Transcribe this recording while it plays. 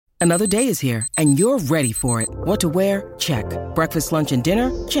Another day is here, and you're ready for it. What to wear? Check. Breakfast, lunch, and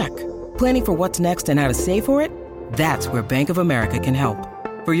dinner? Check. Planning for what's next and how to save for it? That's where Bank of America can help.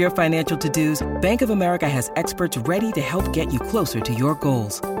 For your financial to-dos, Bank of America has experts ready to help get you closer to your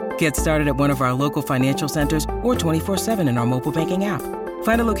goals. Get started at one of our local financial centers or 24/7 in our mobile banking app.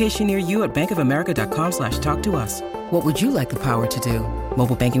 Find a location near you at bankofamerica.com/talktous. What would you like the power to do?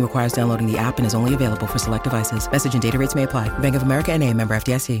 Mobile banking requires downloading the app and is only available for select devices. Message and data rates may apply. Bank of America N.A., member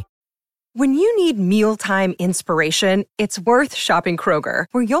FDIC. When you need mealtime inspiration, it's worth shopping Kroger,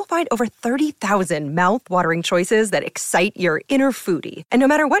 where you'll find over 30,000 mouth-watering choices that excite your inner foodie. And no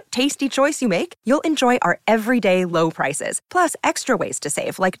matter what tasty choice you make, you'll enjoy our everyday low prices, plus extra ways to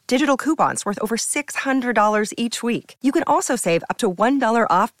save, like digital coupons worth over $600 each week. You can also save up to $1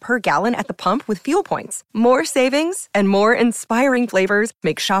 off per gallon at the pump with fuel points. More savings and more inspiring flavors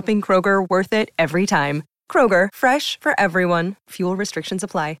make shopping Kroger worth it every time. Kroger, fresh for everyone. Fuel restrictions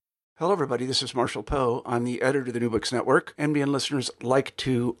apply. Hello, everybody. This is Marshall Poe. I'm the editor of the New Books Network. NBN listeners like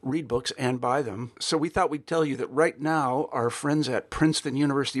to read books and buy them. So we thought we'd tell you that right now, our friends at Princeton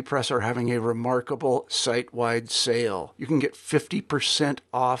University Press are having a remarkable site-wide sale. You can get 50%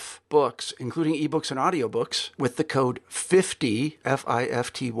 off books, including ebooks and audiobooks, with the code 50,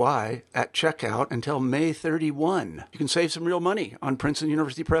 F-I-F-T-Y, at checkout until May 31. You can save some real money on Princeton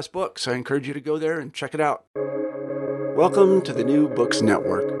University Press books. I encourage you to go there and check it out. Welcome to the New Books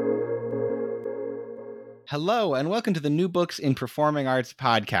Network. Hello, and welcome to the New Books in Performing Arts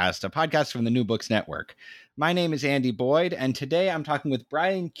podcast, a podcast from the New Books Network. My name is Andy Boyd, and today I'm talking with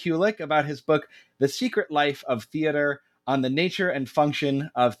Brian Kulick about his book, The Secret Life of Theater, on the nature and function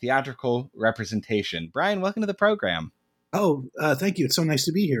of theatrical representation. Brian, welcome to the program. Thank you. It's so nice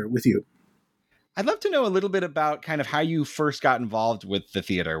to be here with you. I'd love to know a little bit about kind of how you first got involved with the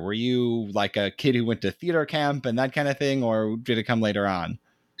theater. Were you like a kid who went to theater camp and that kind of thing, or did it come later on?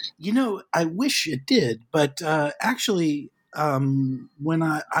 You know, I wish it did, but actually, when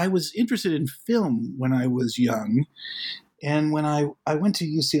I was interested in film when I was young, and when I went to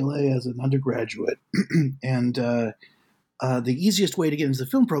UCLA as an undergraduate, and the easiest way to get into the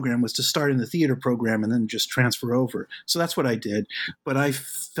film program was to start in the theater program and then just transfer over. So that's what I did. But I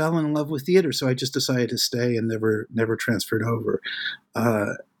fell in love with theater, so I just decided to stay and never transferred over.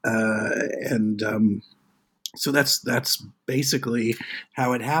 So that's basically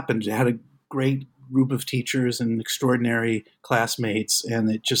how it happened. I had a great group of teachers and extraordinary classmates, and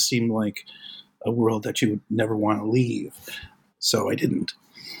it just seemed like a world that you would never want to leave. So I didn't.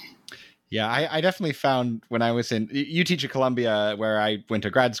 Yeah, I definitely found when I was you teach at Columbia where I went to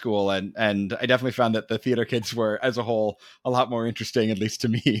grad school, and I definitely found that the theater kids were, as a whole, a lot more interesting, at least to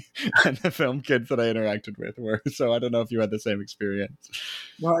me, than the film kids that I interacted with were. So I don't know if you had the same experience.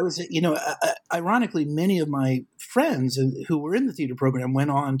 Well, I was, ironically, many of my friends who were in the theater program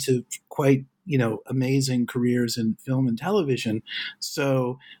went on to quite, amazing careers in film and television.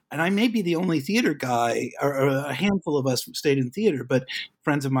 So, and I may be the only theater guy, or a handful of us stayed in theater, but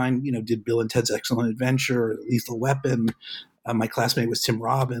friends of mine, did Bill and Ted's Excellent Adventure, Lethal Weapon. My classmate was Tim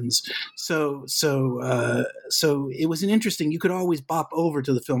Robbins. So it was an interesting, you could always bop over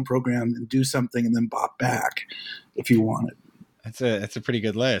to the film program and do something and then bop back if you wanted. That's a pretty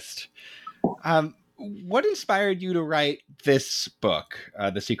good list. What inspired you to write this book,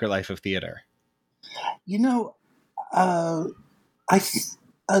 The Secret Life of Theater?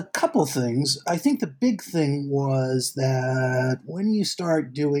 A couple things. I think the big thing was that when you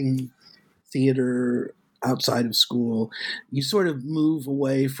start doing theater outside of school, you sort of move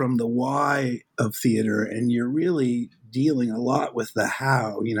away from the why of theater, and you're really dealing a lot with the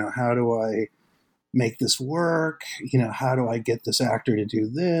how. How do I make this work? How do I get this actor to do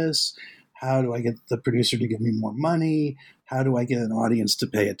this? How do I get the producer to give me more money? How do I get an audience to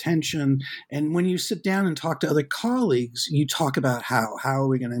pay attention? And when you sit down and talk to other colleagues, you talk about how are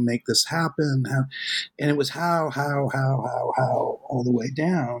we going to make this happen? And it was how, all the way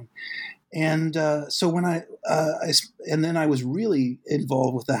down. And so when and then I was really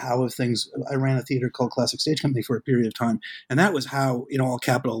involved with the how of things. I ran a theater called Classic Stage Company for a period of time. And that was how, in all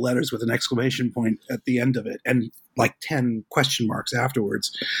capital letters with an exclamation point at the end of it and like 10 question marks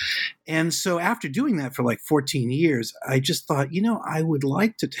afterwards. And so after doing that for like 14 years, I just thought, I would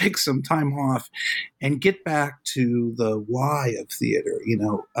like to take some time off and get back to the why of theater,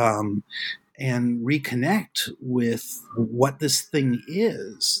 and reconnect with what this thing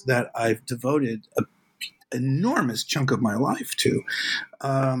is that I've devoted an enormous chunk of my life to.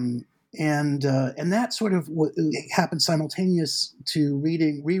 And that sort of happened simultaneous to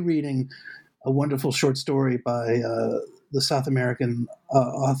rereading a wonderful short story by the South American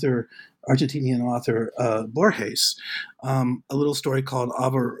Argentinian author Borges, a little story called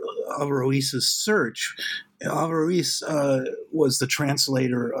Averroes's search. Averroes was the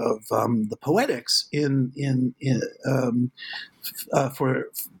translator of the Poetics into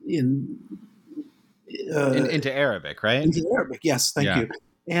Arabic, right? Into Arabic, yes, thank you.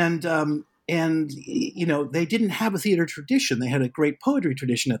 And they didn't have a theater tradition. They had a great poetry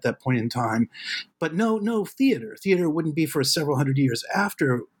tradition at that point in time, but no theater. Theater wouldn't be for several hundred years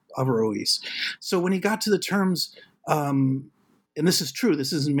after Averroes. So when he got to the terms, and this is true,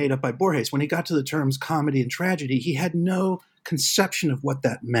 this isn't made up by Borges, when he got to the terms comedy and tragedy, he had no conception of what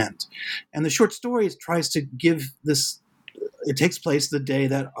that meant. And the short story tries to give this. It takes place the day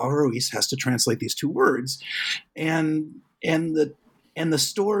that Averroes has to translate these two words, and the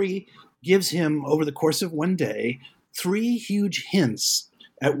story gives him, over the course of one day, 3 huge hints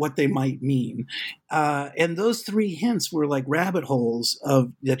at what they might mean. And those 3 hints were like rabbit holes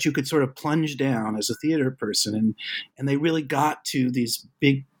that you could sort of plunge down as a theater person. And they really got to these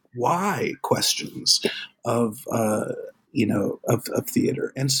big why questions of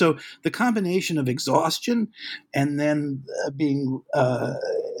theater. And so the combination of exhaustion and then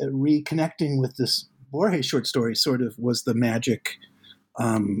reconnecting with this Borges short story sort of was the magic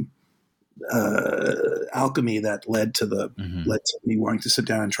alchemy that led to me wanting to sit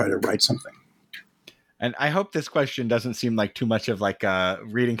down and try to write something. And I hope this question doesn't seem like too much of like a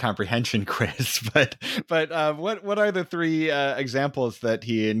reading comprehension quiz, but what are the 3 examples that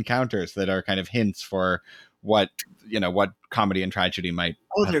he encounters that are kind of hints for what comedy and tragedy might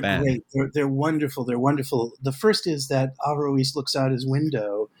have been? Great. They're wonderful. They're wonderful. The first is that Averroes looks out his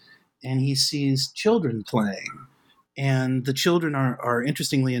window and he sees children playing. And the children are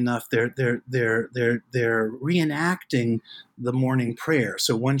interestingly enough, they're reenacting the morning prayer.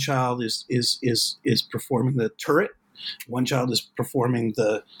 So one child is performing the turret, one child is performing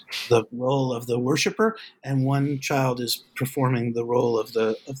the role of the worshiper, and one child is performing the role of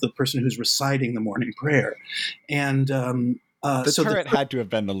the person who's reciting the morning prayer. And the turret had to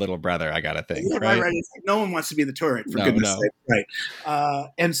have been the little brother, I gotta think, right? Right. No one wants to be the turret, for goodness sake, right?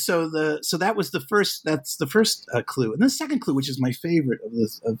 And so that was the first. That's the first clue, and the second clue, which is my favorite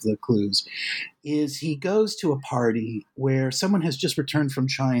of the clues, is he goes to a party where someone has just returned from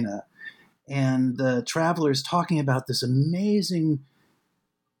China, and the traveler is talking about this amazing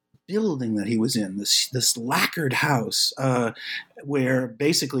building that he was in, this lacquered house, where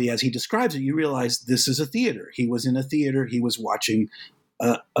basically, as he describes it, you realize this is a theater. He was in a theater. He was watching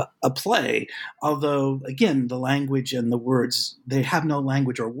a play. Although, again, the language and the words, they have no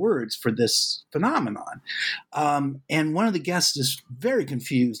language or words for this phenomenon. And one of the guests is very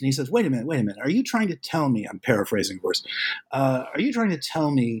confused, and he says, wait a minute. Are you trying to tell me, I'm paraphrasing, of course, are you trying to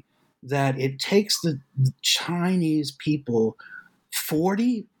tell me that it takes the Chinese people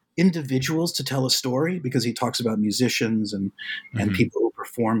 40 individuals to tell a story? Because he talks about musicians and people who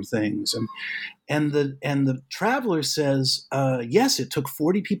perform things, and the traveler says, yes, it took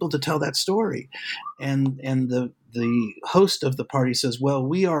 40 people to tell that story, and the host of the party says, well,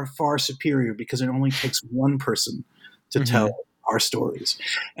 we are far superior because it only takes one person to tell our stories.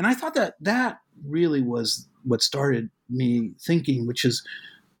 And I thought that really was what started me thinking, which is,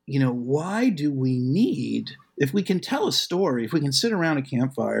 why do we need, if we can tell a story, if we can sit around a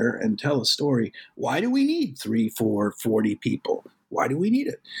campfire and tell a story, why do we need 3, 4, 40 people? Why do we need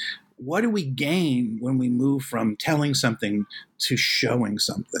it? What do we gain when we move from telling something to showing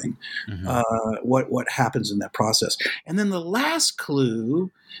something? What happens in that process? And then the last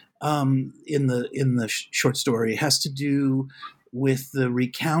clue in the short story has to do with the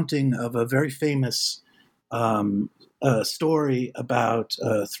recounting of a very famous story about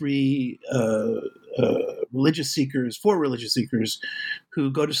 4 religious seekers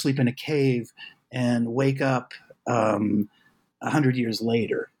who go to sleep in a cave and wake up 100 years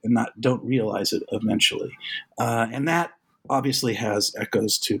later and don't realize it eventually. And that obviously has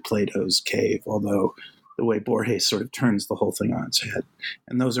echoes to Plato's cave, although the way Borges sort of turns the whole thing on its head.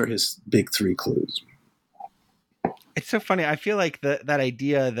 And those are his big 3 clues. It's so funny. I feel like that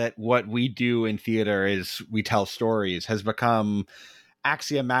idea that what we do in theater is we tell stories has become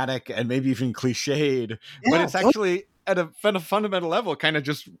axiomatic and maybe even cliched, but it's actually at a fundamental level kind of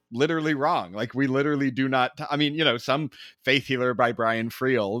just literally wrong. Like we literally do not, some Faith Healer by Brian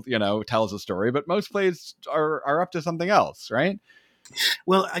Friel, tells a story, but most plays are up to something else, right?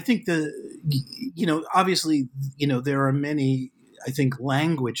 Well, I think obviously, there are many, I think,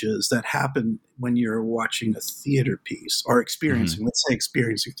 languages that happen when you're watching a theater piece or experiencing, let's say,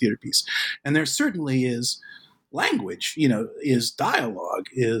 experiencing a theater piece. And there certainly is language, is dialogue,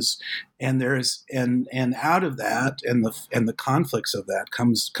 and out of that and the conflicts of that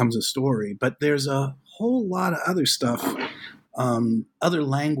comes a story. But there's a whole lot of other stuff other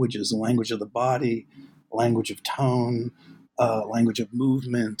languages, the language of the body, language of tone, language of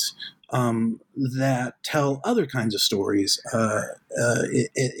movement, that tell other kinds of stories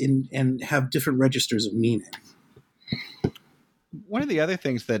and have different registers of meaning. One of the other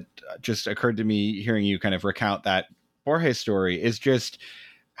things that just occurred to me hearing you kind of recount that Borges story is just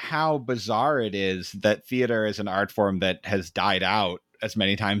how bizarre it is that theater is an art form that has died out as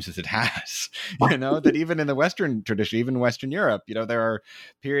many times as it has, that even in the Western tradition, even Western Europe, there are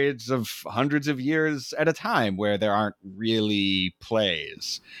periods of hundreds of years at a time where there aren't really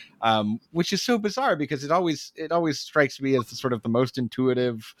plays, which is so bizarre because it always strikes me as sort of the most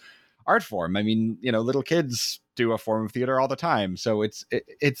intuitive art form. I mean, little kids do a form of theater all the time. So it's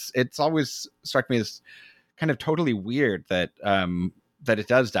always struck me as kind of totally weird that it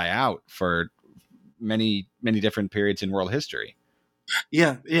does die out for many, many different periods in world history.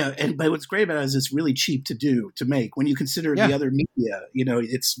 Yeah. But what's great about it is it's really cheap to make. When you consider the other media,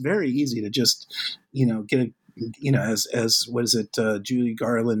 it's very easy to just, get as what is it, Judy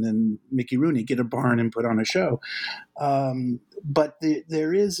Garland and Mickey Rooney, get a barn and put on a show. But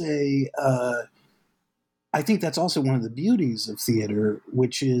there is I think that's also one of the beauties of theater,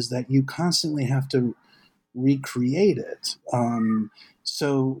 which is that you constantly have to recreate it.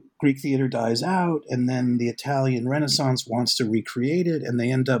 So Greek theater dies out, and then the Italian Renaissance wants to recreate it, and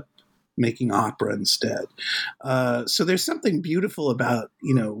they end up making opera instead. So there's something beautiful about,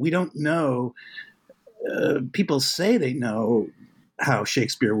 we don't know. People say they know how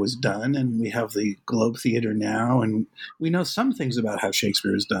Shakespeare was done, and we have the Globe Theater now, and we know some things about how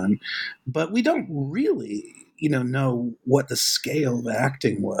Shakespeare is done, but we don't really know what the scale of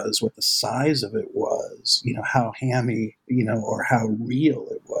acting was, what the size of it was, how hammy, or how real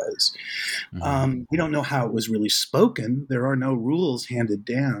it was. Mm-hmm. We don't know how it was really spoken. There are no rules handed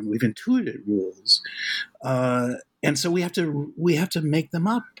down. We've intuited rules. And so we have to make them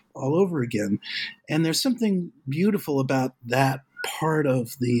up all over again. And there's something beautiful about that part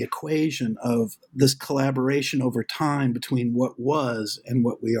of the equation of this collaboration over time between what was and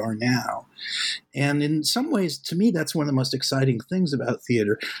what we are now. And in some ways, to me, that's one of the most exciting things about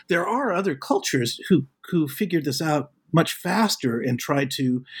theater. There are other cultures who figured this out much faster and tried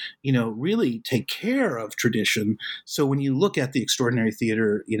to, really take care of tradition. So when you look at the extraordinary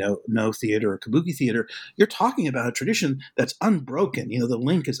theater, No theater or Kabuki theater, you're talking about a tradition that's unbroken. The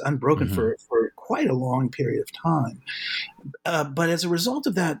link is unbroken mm-hmm. for quite a long period of time. But as a result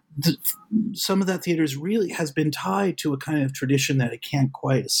of that, some of that theater really has been tied to a kind of tradition that it can't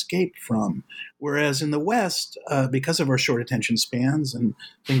quite escape from. Whereas in the West, because of our short attention spans and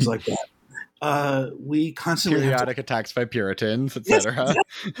things like that, we constantly periodic attacks by Puritans, etc. Yes,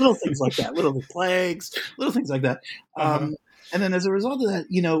 little things like that, little plagues, little things like that. And then as a result of that,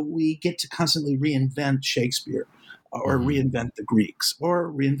 we get to constantly reinvent Shakespeare or reinvent the Greeks or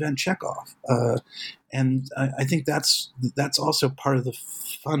reinvent Chekhov. And I think that's also part of the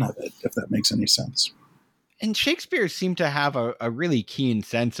fun of it, if that makes any sense. And Shakespeare seemed to have a really keen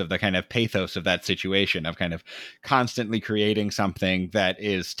sense of the kind of pathos of that situation, of kind of constantly creating something that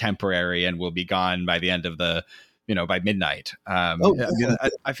is temporary and will be gone by the end of the, by midnight. I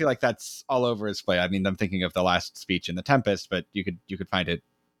feel like that's all over his play. I mean, I'm thinking of the last speech in The Tempest, but you could find it,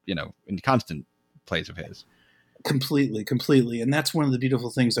 in constant plays of his. Completely. And that's one of the beautiful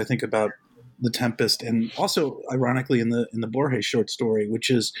things I think about The Tempest, and also ironically in the Borges short story,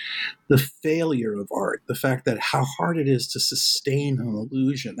 which is the failure of art, the fact that how hard it is to sustain an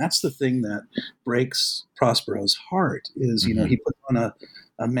illusion. That's the thing that breaks Prospero's heart is, he puts on a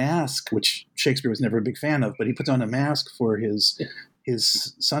mask, which Shakespeare was never a big fan of, but he puts on a mask for his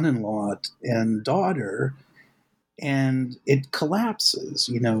son-in-law and daughter, and it collapses,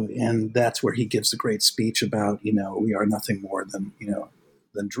 and that's where he gives the great speech about, we are nothing more than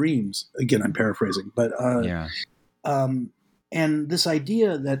dreams. Again, I'm paraphrasing, but and this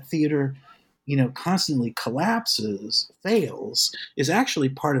idea that theater, constantly collapses, fails, is actually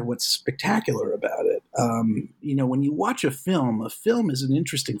part of what's spectacular about it. When you watch a film is an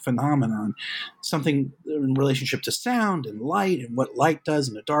interesting phenomenon, something in relationship to sound and light and what light does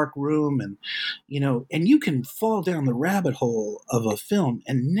in a dark room, and you can fall down the rabbit hole of a film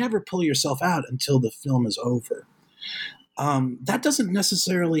and never pull yourself out until the film is over. That doesn't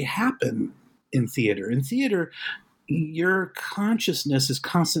necessarily happen in theater. In theater, your consciousness is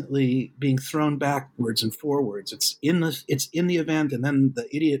constantly being thrown backwards and forwards. It's in the event, and then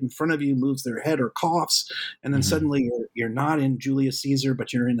the idiot in front of you moves their head or coughs, and then suddenly you're not in Julius Caesar,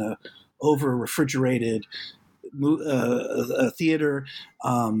 but you're in a over refrigerated theater,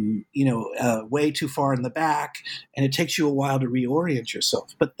 way too far in the back, and it takes you a while to reorient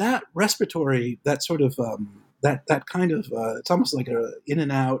yourself. But that respiratory, that sort of that kind of it's almost like a in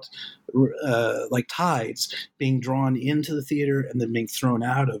and out, like tides being drawn into the theater and then being thrown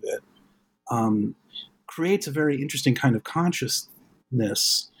out of it, creates a very interesting kind of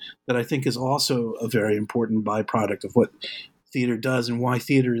consciousness that I think is also a very important byproduct of what theater does, and why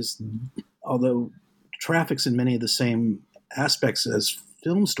theater is, although traffics in many of the same aspects as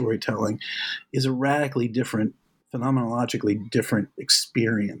film storytelling, is a radically different, phenomenologically different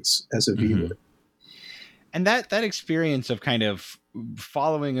experience as a viewer. Mm-hmm. And that experience of kind of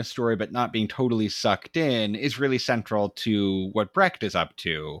following a story but not being totally sucked in is really central to what Brecht is up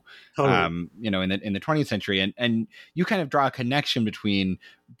to, Totally. In the 20th century. And you kind of draw a connection between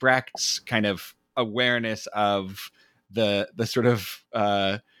Brecht's kind of awareness of the sort of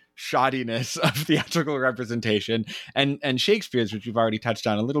shoddiness of theatrical representation and Shakespeare's, which you've already touched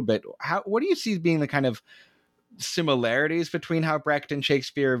on a little bit. What do you see as being the kind of similarities between how Brecht and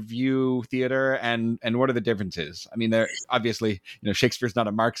Shakespeare view theater, and what are the differences? I mean, they're obviously, Shakespeare's not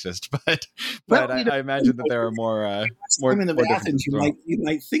a Marxist, but I imagine that there are more Simon of Athens, differences. you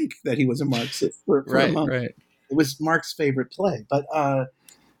might think that he was a Marxist for a moment. Right. It was Marx's favorite play, but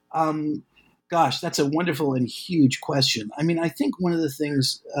gosh, that's a wonderful and huge question. I mean, I think one of the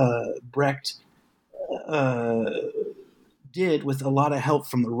things Brecht did, with a lot of help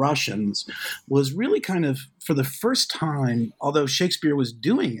from the Russians, was really kind of, for the first time, although Shakespeare was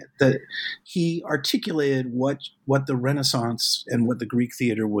doing it, that he articulated what the Renaissance and what the Greek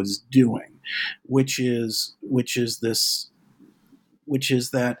theater was doing, which is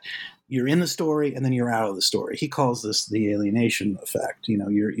that you're in the story and then you're out of the story. He calls this the alienation effect.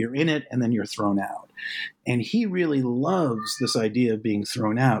 You're in it and then you're thrown out. And he really loves this idea of being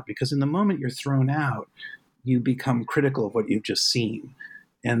thrown out, because in the moment you're thrown out, you become critical of what you've just seen.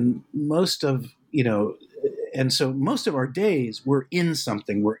 And so most of our days, we're in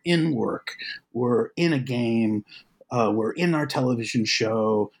something, we're in work, we're in a game, we're in our television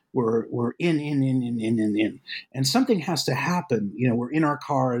show, we're in. And something has to happen. We're in our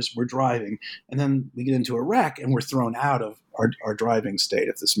cars, we're driving, and then we get into a wreck and we're thrown out of our driving state,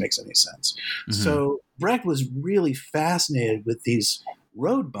 if this makes any sense. Mm-hmm. So Brecht was really fascinated with these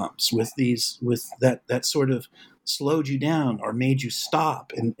road bumps, with that sort of slowed you down or made you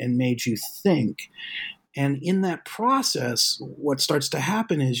stop and made you think. And in that process, what starts to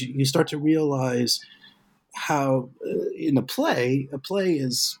happen is you start to realize how in a play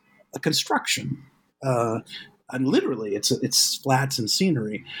is a construction. And literally it's flats and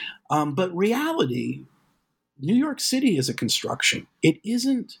scenery. But reality, New York City is a construction. It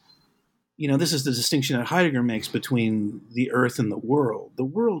isn't. This is the distinction that Heidegger makes between the earth and the world. The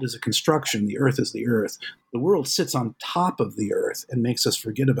world is a construction. The earth is the earth. The world sits on top of the earth and makes us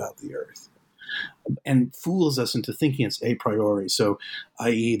forget about the earth and fools us into thinking it's a priori. So,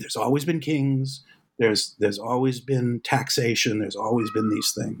 i.e., there's always been kings. There's always been taxation. There's always been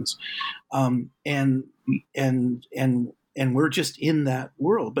these things. And we're just in that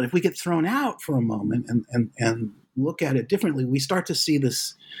world. But if we get thrown out for a moment and look at it differently, we start to see the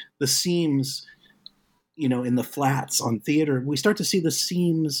seams, in the flats on theater. We start to see the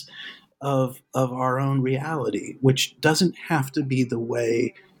seams of our own reality, which doesn't have to be the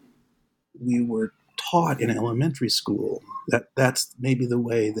way we were taught in elementary school. That's maybe the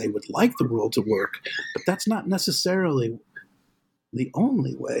way they would like the world to work, but that's not necessarily the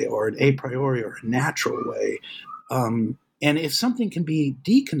only way, or an a priori or a natural way. And if something can be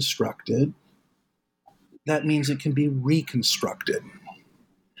deconstructed, that means it can be reconstructed.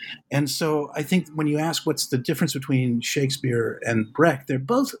 And so I think when you ask what's the difference between Shakespeare and Brecht, they're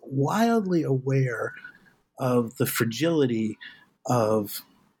both wildly aware of the fragility of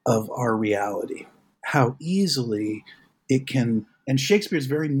our reality, how easily it can. And Shakespeare's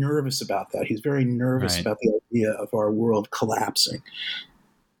very nervous about that. He's very nervous about the idea of our world collapsing.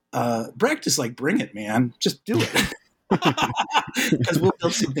 Brecht is like, bring it, man. Just do it. Because we'll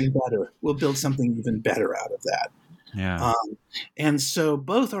build something better. We'll build something even better out of that. Yeah. And so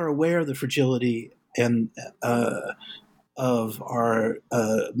both are aware of the fragility and of our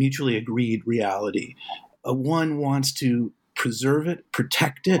mutually agreed reality. One wants to preserve it,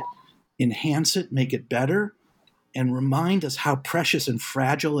 protect it, enhance it, make it better, and remind us how precious and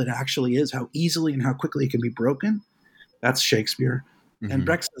fragile it actually is, how easily and how quickly it can be broken. That's Shakespeare. Mm-hmm. And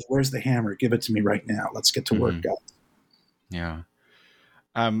Brecht says, where's the hammer? Give it to me right now. Let's get to work, guys. Yeah.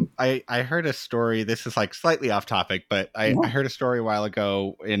 I heard a story. This is like slightly off topic, but I heard a story a while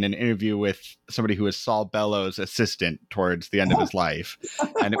ago in an interview with somebody who was Saul Bellows' assistant towards the end of his life.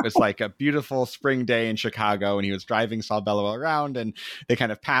 And it was like a beautiful spring day in Chicago, and he was driving Saul Bellows around, and they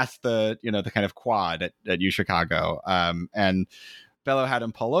kind of passed the kind of quad at U Chicago. And Bello had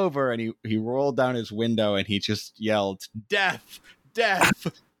him pull over, and he rolled down his window and he just yelled, "Death, death,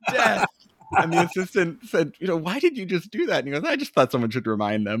 death." And the assistant said, "Why did you just do that?" And he goes, "I just thought someone should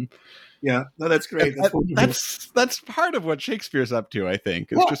remind them." Yeah, no, that's great. That's part of what Shakespeare's up to, I think.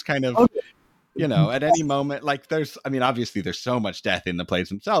 It's just kind of, at any moment, like obviously there's so much death in the plays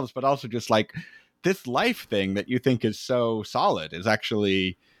themselves, but also just like this life thing that you think is so solid is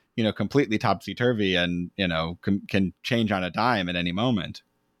actually, completely topsy-turvy and, can change on a dime at any moment.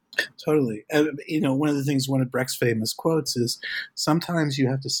 Totally. One of the things, one of Brecht's famous quotes is, sometimes you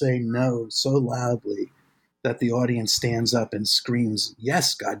have to say no so loudly that the audience stands up and screams,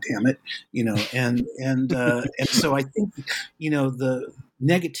 "Yes, God damn it!" And so I think, the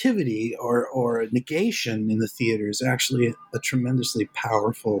negativity or negation in the theater is actually a tremendously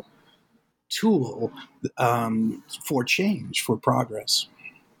powerful tool for change, for progress.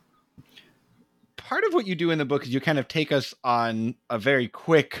 Part of what you do in the book is you kind of take us on a very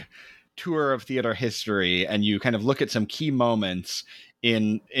quick tour of theater history, and you kind of look at some key moments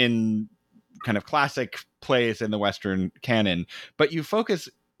in kind of classic plays in the Western canon, but you focus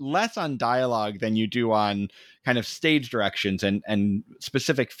less on dialogue than you do on kind of stage directions and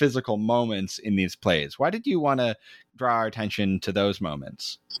specific physical moments in these plays. Why did you want to draw our attention to those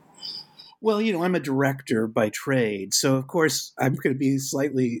moments? Well, I'm a director by trade, so of course I'm going to be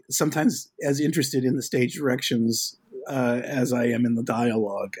sometimes as interested in the stage directions as I am in the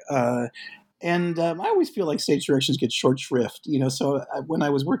dialogue. And I always feel like stage directions get short shrift, so when I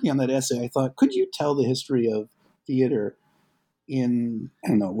was working on that essay, I thought, could you tell the history of theater in, I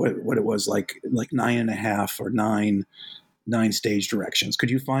don't know what it was, like 9.5 or nine stage directions? Could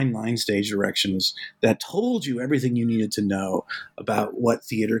you find 9 stage directions that told you everything you needed to know about what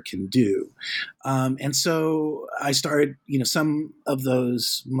theater can do? And so I started, some of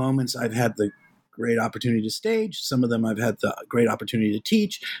those moments I've had the great opportunity to stage, some of them I've had the great opportunity to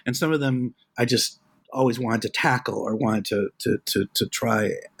teach, and some of them I just always wanted to tackle or wanted to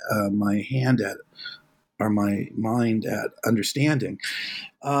try my hand at or my mind at understanding.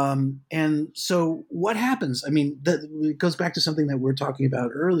 And so what happens? It goes back to something that we were talking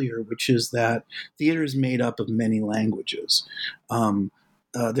about earlier, which is that theater is made up of many languages.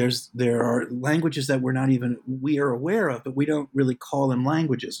 There are languages that we are aware of, but we don't really call them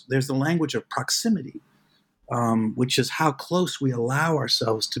languages. There's the language of proximity, which is how close we allow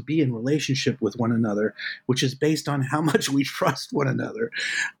ourselves to be in relationship with one another, which is based on how much we trust one another.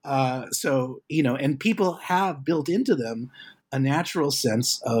 And people have built into them a natural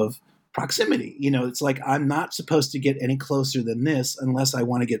sense of proximity. It's like, I'm not supposed to get any closer than this unless I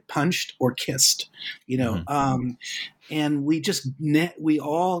want to get punched or kissed, and we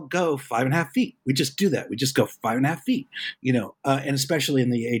all go 5.5 feet. We just do that. We just go 5.5 feet, and especially in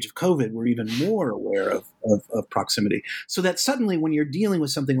the age of COVID, we're even more aware of proximity. So that suddenly when you're dealing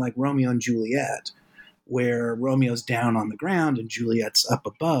with something like Romeo and Juliet, where Romeo's down on the ground and Juliet's up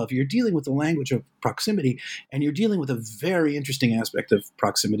above, you're dealing with the language of proximity, and you're dealing with a very interesting aspect of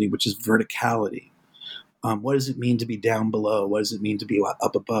proximity, which is verticality. What does it mean to be down below? What does it mean to be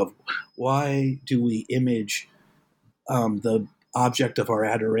up above? Why do we image the object of our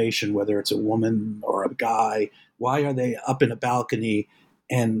adoration, whether it's a woman or a guy? Why are they up in a balcony,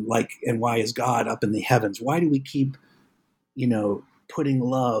 and why is God up in the heavens? Why do we keep, putting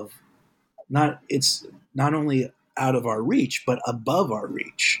love? It's not only out of our reach, but above our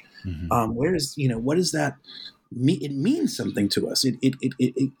reach. Mm-hmm. What does that mean? It means something to us.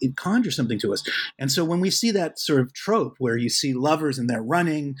 It conjures something to us. And so when we see that sort of trope where you see lovers and they're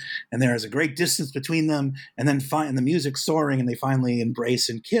running and there is a great distance between them, and then and the music's soaring and they finally embrace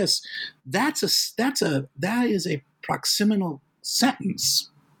and kiss, that is a proximal sentence,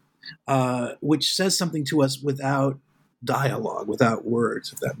 which says something to us without dialogue, without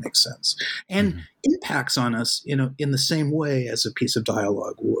words, if that makes sense, and impacts on us in the same way as a piece of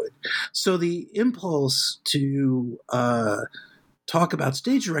dialogue would. So the impulse to talk about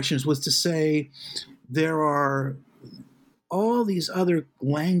stage directions was to say there are all these other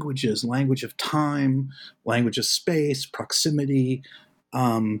languages: language of time, language of space, proximity,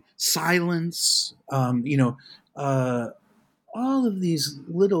 silence, all of these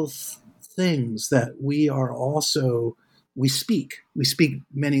little things that we speak. We speak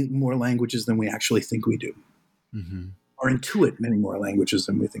many more languages than we actually think we do, or intuit many more languages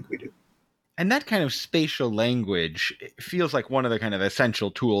than we think we do. And that kind of spatial language feels like one of the kind of essential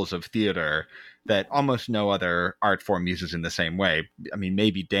tools of theater that almost no other art form uses in the same way.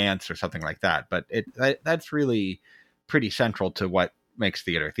 Maybe dance or something like that, but that's really pretty central to what makes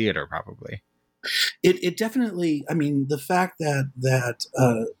theater, probably. It definitely, the fact that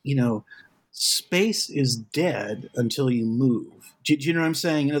space is dead until you move. Do you know what I'm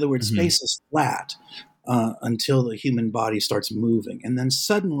saying? In other words, space is flat until the human body starts moving. And then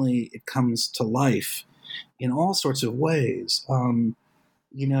suddenly it comes to life in all sorts of ways. And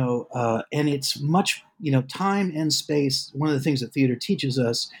it's much, time and space. One of the things that theater teaches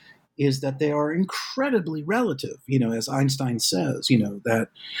us is that they are incredibly relative, as Einstein says,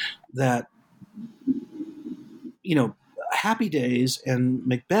 that Happy Days and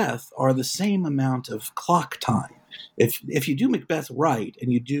Macbeth are the same amount of clock time. If you do Macbeth right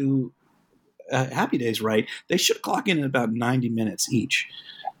and you do Happy Days right, they should clock in at about 90 minutes each.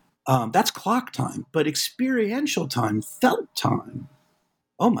 That's clock time, but experiential time, felt time.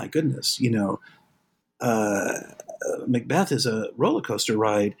 Oh my goodness, Macbeth is a roller coaster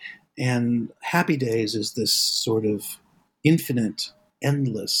ride, and Happy Days is this sort of infinite,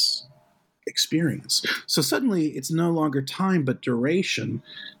 endless experience. So suddenly, it's no longer time but duration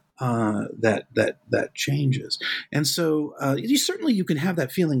that changes. And so, you can have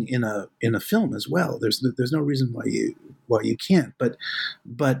that feeling in a film as well. There's no reason why you can't. But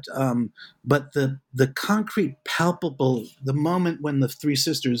the concrete, palpable, the moment when the three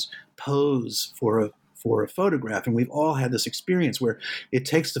sisters pose for a photograph, and we've all had this experience where it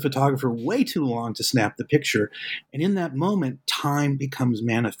takes the photographer way too long to snap the picture, and in that moment, time becomes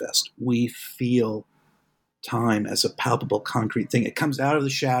manifest. We feel time as a palpable, concrete thing. It comes out of the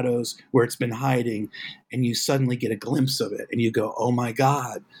shadows where it's been hiding, and you suddenly get a glimpse of it, and you go, "Oh my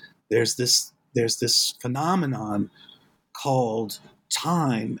God, there's this phenomenon called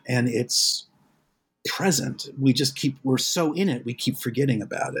time, and it's present. We're so in it, we keep forgetting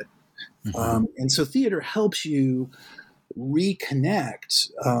about it." And so theater helps you reconnect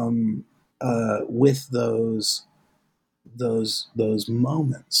with those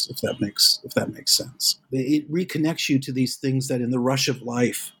moments, if that makes sense. It reconnects you to these things that in the rush of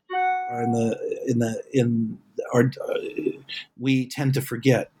life or we tend to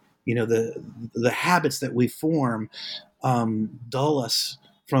forget. The habits that we form dull us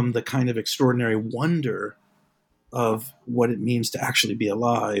from the kind of extraordinary wonder of what it means to actually be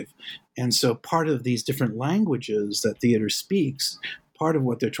alive. And so part of these different languages that theater speaks, part of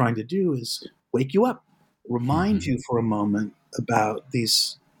what they're trying to do is wake you up, remind you for a moment about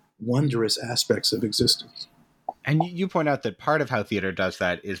these wondrous aspects of existence. And you point out that part of how theater does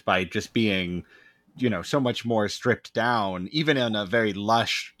that is by just being, so much more stripped down, even in a very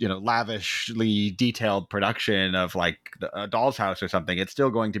lush, lavishly detailed production of like a Doll's House or something. It's still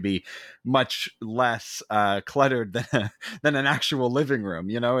going to be much less cluttered than an actual living room.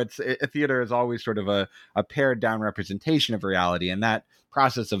 Theater is always sort of a pared down representation of reality, and that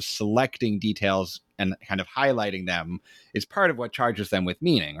process of selecting details and kind of highlighting them is part of what charges them with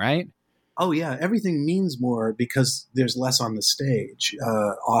meaning, right? Oh yeah, everything means more because there's less on the stage.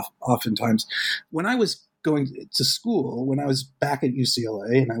 Oftentimes, when I was going to school, when I was back at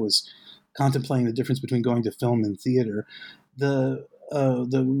UCLA, and I was contemplating the difference between going to film and theater, the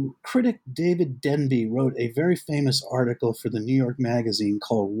critic David Denby wrote a very famous article for the New York Magazine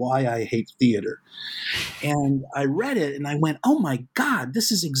called "Why I Hate Theater," and I read it and I went, "Oh my God,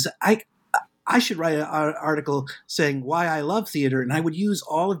 this is I should write an article saying why I love theater," and I would use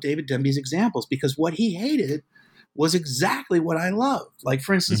all of David Denby's examples because what he hated was exactly what I love. Like,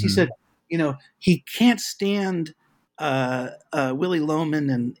 for instance, he said, he can't stand Willy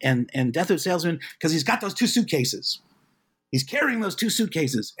Loman and Death of a Salesman because he's got those two suitcases. He's carrying those two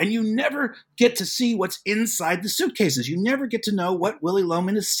suitcases, and you never get to see what's inside the suitcases. You never get to know what Willy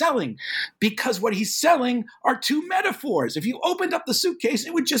Loman is selling because what he's selling are two metaphors. If you opened up the suitcase,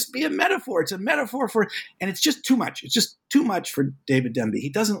 it would just be a metaphor. It's a metaphor and it's just too much. It's just too much for David Denby. He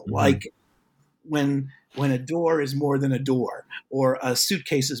doesn't like when a door is more than a door or a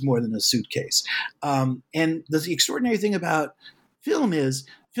suitcase is more than a suitcase. And the extraordinary thing about film is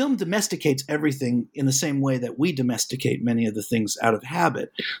film domesticates everything in the same way that we domesticate many of the things out of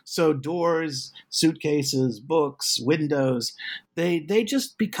habit. So doors, suitcases, books, windows, they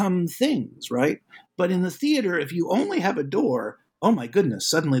just become things, right? But in the theater, if you only have a door, oh my goodness,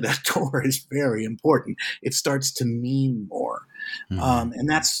 suddenly that door is very important. It starts to mean more. And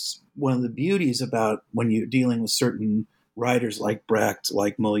that's one of the beauties about when you're dealing with certain writers like Brecht,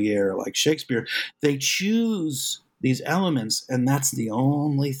 like Molière, like Shakespeare. They choose these elements, and that's the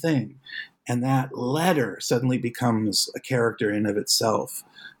only thing. And that letter suddenly becomes a character in of itself.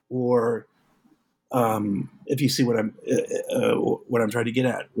 Or if you see what I'm trying to get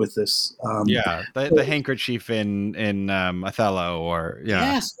at with this, the handkerchief in Othello, or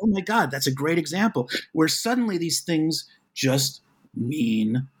yes, oh my God, that's a great example where suddenly these things just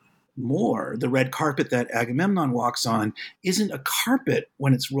mean more. The red carpet that Agamemnon walks on isn't a carpet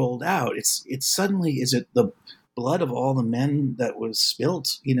when it's rolled out. It's suddenly, is it the blood of all the men that was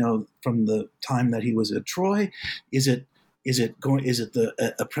spilt, from the time that he was at Troy? Is it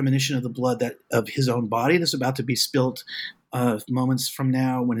a premonition of the blood that of his own body that's about to be spilt moments from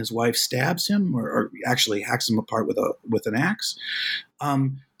now when his wife stabs him or actually hacks him apart with an axe?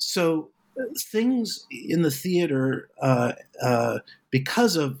 So things in the theater,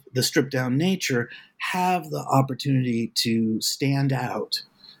 because of the stripped down nature, have the opportunity to stand out,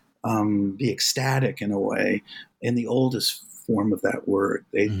 be ecstatic in a way, in the oldest form of that word.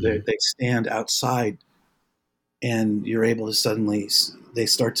 They stand outside, and you're able to suddenly, they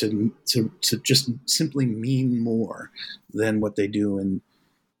start to just simply mean more than what they do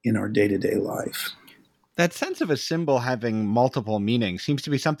in our day-to-day life. That sense of a symbol having multiple meanings seems to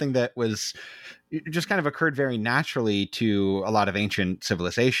be something that was just kind of occurred very naturally to a lot of ancient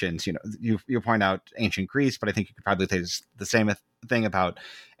civilizations. You point out ancient Greece, but I think you could probably say the same thing about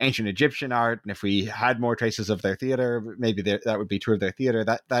ancient Egyptian art. And if we had more traces of their theater, maybe that would be true of their theater.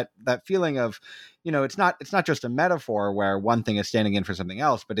 That feeling of, it's not just a metaphor where one thing is standing in for something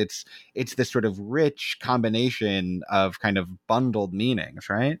else, but it's this sort of rich combination of kind of bundled meanings,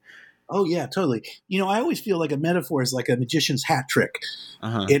 right? Oh, yeah, totally. I always feel like a metaphor is like a magician's hat trick.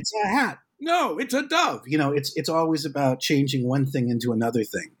 Uh-huh. It's a hat. No, it's a dove. It's always about changing one thing into another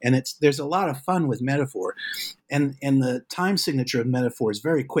thing. And there's a lot of fun with metaphor. And the time signature of metaphor is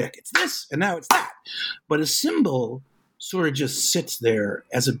very quick. It's this, and now it's that. But a symbol sort of just sits there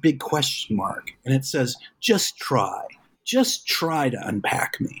as a big question mark. And it says, just try to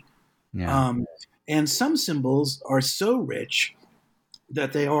unpack me. Yeah. And some symbols are so rich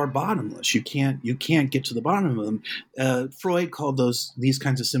that they are bottomless. You can't get to the bottom of them. Freud called these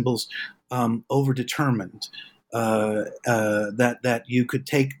kinds of symbols overdetermined. That you could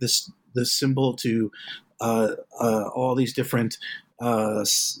take this symbol to all these different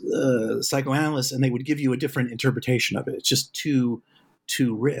psychoanalysts, and they would give you a different interpretation of it. It's just too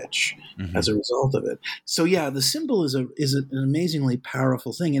rich as a result of it. So yeah, the symbol is an amazingly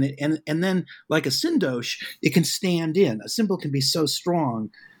powerful thing, and then like a sindosh, it can stand in. A symbol can be so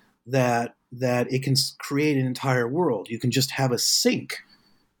strong that it can create an entire world. You can just have a sink,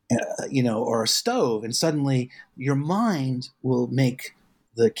 or a stove, and suddenly your mind will make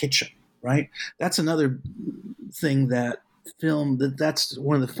the kitchen. Right? That's another thing that that's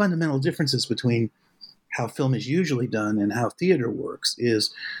one of the fundamental differences between how film is usually done and how theater works.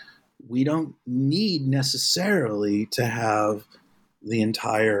 Is we don't need necessarily to have the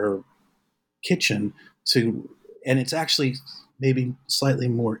entire kitchen and it's actually maybe slightly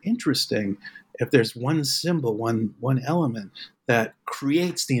more interesting if there's one symbol, one element that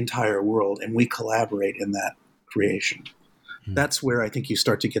creates the entire world and we collaborate in that creation. Mm-hmm. That's where I think you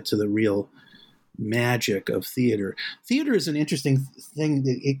start to get to the real magic of theater. Theater is an interesting thing.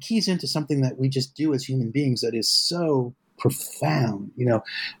 That it keys into something that we just do as human beings that is so profound.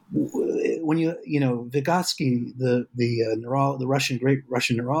 When Vygotsky, the great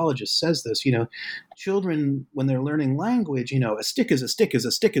Russian neurologist, says this. Children, when they're learning language, a stick is a stick is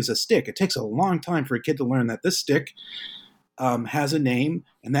a stick is a stick. It takes a long time for a kid to learn that this stick has a name,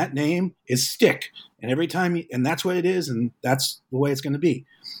 and that name is stick. And every time, and that's what it is, and that's the way it's going to be.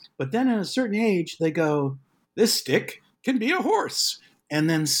 But then at a certain age, they go, this stick can be a horse. And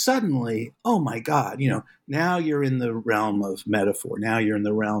then suddenly, oh my God, now you're in the realm of metaphor. Now you're in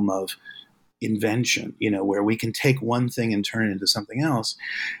the realm of invention, where we can take one thing and turn it into something else.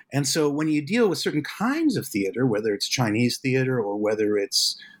 And so when you deal with certain kinds of theater, whether it's Chinese theater or whether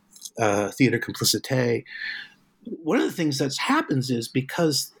it's theater complicité, one of the things that happens is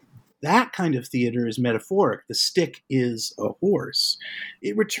because that kind of theater is metaphoric, the stick is a horse,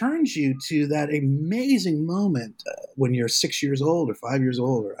 it returns you to that amazing moment when you're 6 years old or 5 years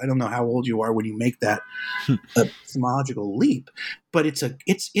old, or I don't know how old you are when you make that epistemological leap, but it's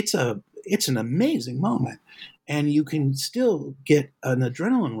an amazing moment, and you can still get an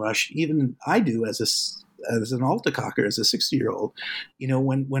adrenaline rush. Even I do as an altacocker, as a 60-year-old,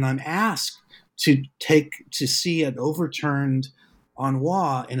 when I'm asked to see an overturned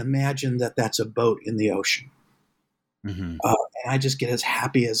Anwa and imagine that that's a boat in the ocean. Mm-hmm. And I just get as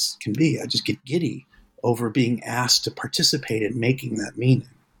happy as can be. I just get giddy over being asked to participate in making that meaning.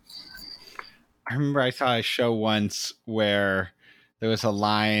 I remember I saw a show once where there was a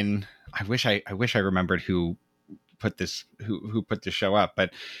line. I wish I remembered who put this show up,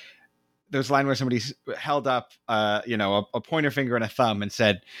 but there's a line where somebody held up, a pointer finger and a thumb and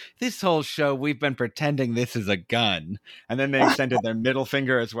said, "This whole show, we've been pretending this is a gun." And then they extended their middle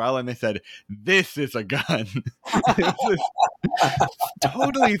finger as well. And they said, "This is a gun." It was this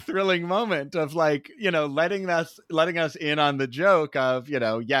totally thrilling moment of like, letting us in on the joke of,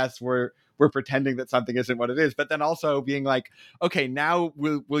 yes, we're pretending that something isn't what it is, but then also being like, okay, now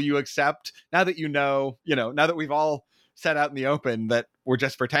will you accept, now that now that we've all set out in the open that we're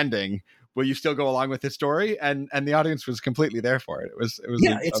just pretending, will you still go along with this story? And the audience was completely there for it. It was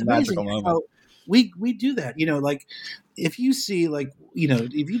it's a magical moment. We do that, like if you see if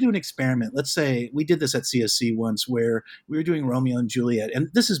you do an experiment, let's say we did this at CSC once where we were doing Romeo and Juliet, and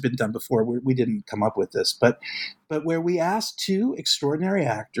this has been done before. We didn't come up with this, but where we asked two extraordinary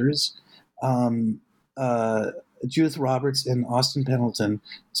actors, Judith Roberts and Austin Pendleton,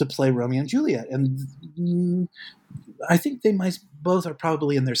 to play Romeo and Juliet, and I think they both are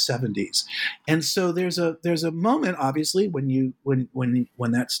probably in their 70s, and so there's a moment, obviously, when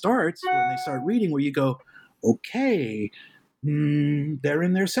that starts, when they start reading, where you go, okay, they're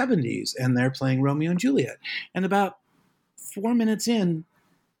in their 70s and they're playing Romeo and Juliet, and about 4 minutes in,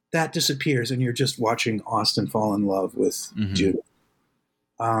 that disappears, and you're just watching Austin fall in love with Judith.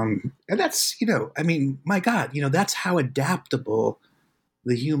 And that's, my God, that's how adaptable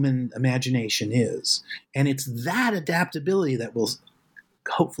the human imagination is. And it's that adaptability that will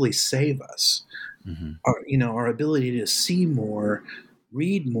hopefully save us. Our ability to see more,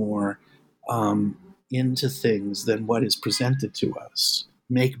 read more into things than what is presented to us,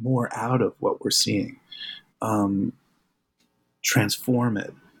 make more out of what we're seeing, transform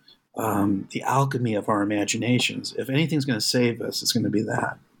it. The alchemy of our imaginations. If anything's going to save us, it's going to be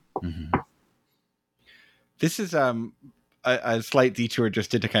that. This is a slight detour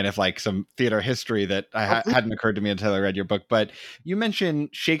just into kind of like some theater history that hadn't occurred to me until I read your book. But you mentioned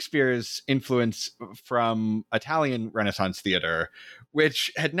Shakespeare's influence from Italian Renaissance theater,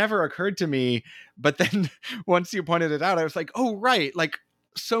 which had never occurred to me. But then once you pointed it out, I was like, oh, right. Like,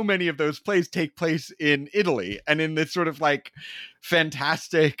 so many of those plays take place in Italy, and in this sort of like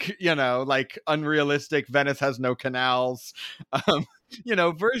fantastic, like unrealistic Venice has no canals,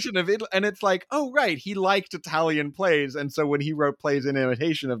 version of it. And it's like, oh, right. He liked Italian plays. And so when he wrote plays in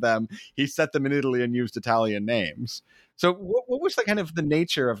imitation of them, he set them in Italy and used Italian names. So what was the kind of the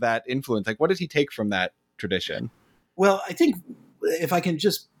nature of that influence? Like, what did he take from that tradition? Well, I think if I can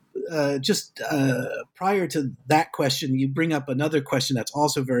just prior to that question, you bring up another question that's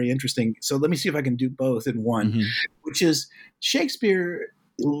also very interesting. So let me see if I can do both in one, which is Shakespeare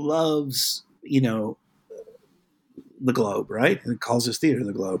loves, the globe, right? And calls his theater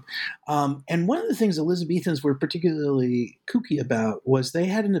the globe. And one of the things Elizabethans were particularly kooky about was they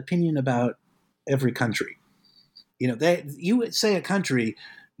had an opinion about every country. You would say a country,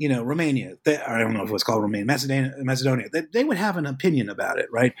 Romania, I don't know if it was called Romania, Macedonia, they would have an opinion about it,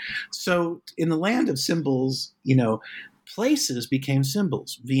 right? So in the land of symbols, places became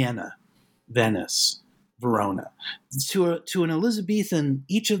symbols. Vienna, Venice, Verona. To an Elizabethan,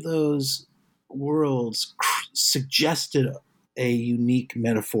 each of those worlds suggested a unique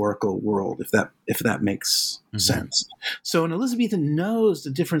metaphorical world, if that makes sense. So an Elizabethan knows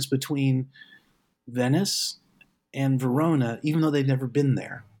the difference between Venice and Verona, even though they've never been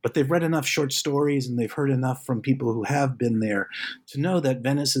there. But they've read enough short stories and they've heard enough from people who have been there to know that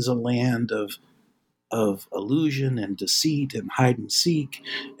Venice is a land of illusion and deceit and hide and seek,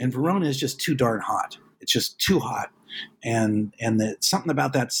 and Verona is just too darn hot. It's just too hot. And something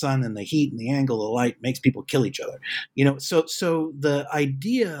about that sun and the heat and the angle of light makes people kill each other. So the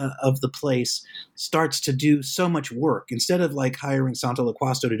idea of the place starts to do so much work. Instead of like hiring Santo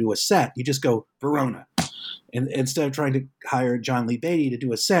Loquasto to do a set, you just go Verona. And instead of trying to hire John Lee Beatty to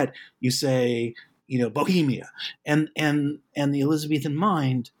do a set, you say, Bohemia. And the Elizabethan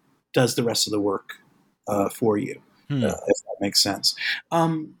mind does the rest of the work for you. If that makes sense.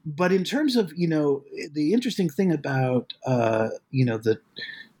 But in terms of, the interesting thing about, the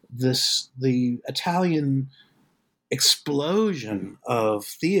Italian explosion of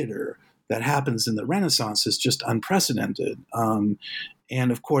theater that happens in the Renaissance is just unprecedented.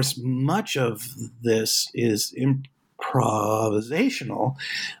 And of course, much of this is improvisational.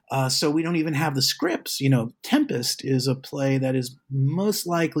 So we don't even have the scripts. Tempest is a play that is most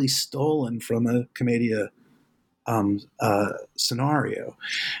likely stolen from a commedia scenario.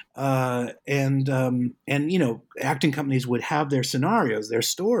 And acting companies would have their scenarios, their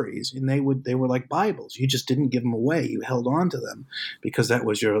stories, and they were like Bibles. You just didn't give them away. You held on to them because that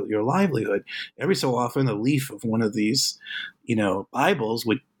was your livelihood. Every so often, a leaf of one of these, Bibles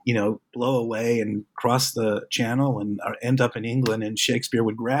would blow away and cross the channel and end up in England, and Shakespeare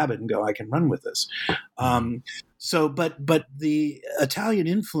would grab it and go, I can run with this. But the Italian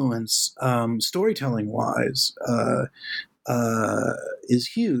influence, storytelling wise, is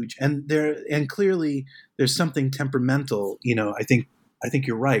huge, and clearly there's something temperamental. I think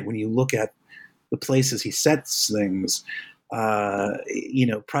you're right when you look at the places he sets things.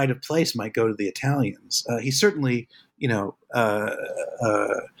 Pride of Place might go to the Italians. He certainly,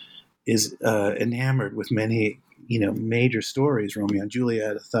 is enamored with many, major stories: Romeo and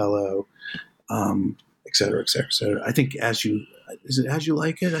Juliet, Othello, et cetera, et cetera, et cetera. I think As You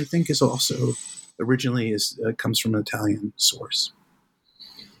Like It, I think is also originally comes from an Italian source.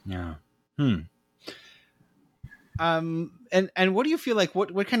 Yeah. And what do you feel like?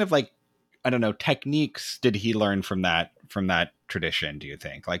 What kind of like, I don't know, techniques did he learn from that tradition? Do you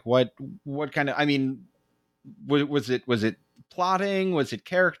think? Like what kind of? I mean, was it plotting? Was it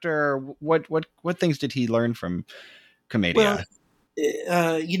character? What things did he learn from Commedia?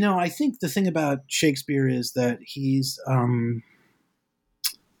 Well, I think the thing about Shakespeare is that he's,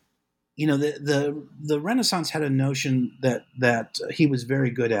 the Renaissance had a notion that he was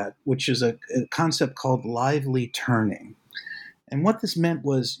very good at, which is a concept called lively turning. And what this meant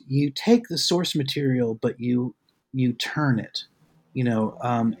was you take the source material, but you turn it,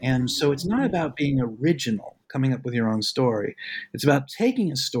 and so it's not about being original, coming up with your own story. It's about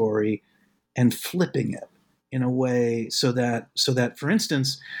taking a story and flipping it in a way so that, for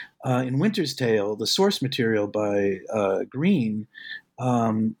instance, in Winter's Tale, the source material by Greene,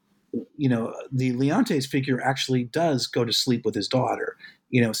 the Leontes figure actually does go to sleep with his daughter.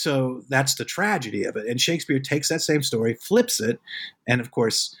 So that's the tragedy of it. And Shakespeare takes that same story, flips it, and of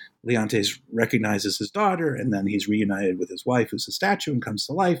course, Leontes recognizes his daughter, and then he's reunited with his wife, who's a statue and comes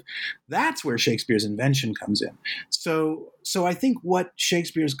to life. That's where Shakespeare's invention comes in. So I think what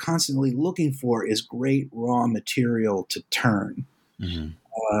Shakespeare is constantly looking for is great raw material to turn. Mm-hmm.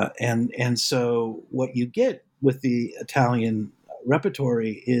 And so what you get with the Italian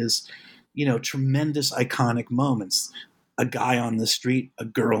repertory is, tremendous iconic moments. A guy on the street, a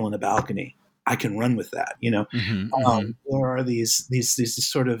girl in a balcony. I can run with that, There are these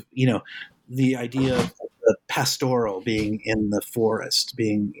sort of, the idea of the pastoral being in the forest,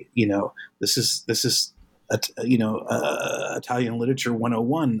 being, this is Italian literature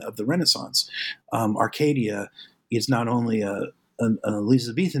 101 of the Renaissance. Arcadia is not only an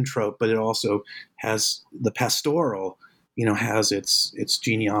Elizabethan trope, but it also has the pastoral, has its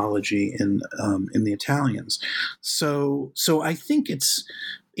genealogy in the Italians. So I think it's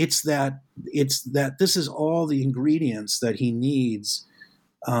that this is all the ingredients that he needs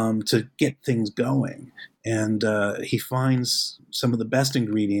to get things going, and he finds some of the best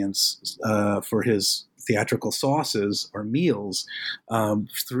ingredients for his theatrical sauces or meals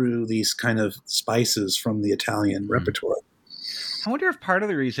through these kind of spices from the Italian repertoire. I wonder if part of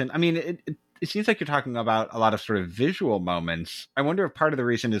the reason, I mean, it seems like you're talking about a lot of sort of visual moments. I wonder if part of the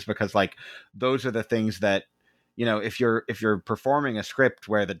reason is because like those are the things that, if you're performing a script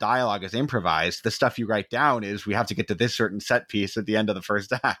where the dialogue is improvised, the stuff you write down is we have to get to this certain set piece at the end of the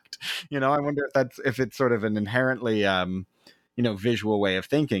first act. I wonder if it's sort of an inherently visual way of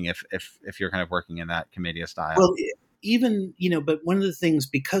thinking if you're kind of working in that Commedia style. Well, even, but one of the things,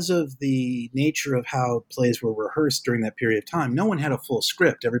 because of the nature of how plays were rehearsed during that period of time, no one had a full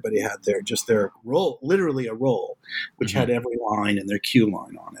script. Everybody had their role, literally a role, which had every line and their cue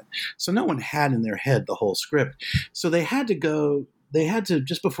line on it. So no one had in their head the whole script. So they had to,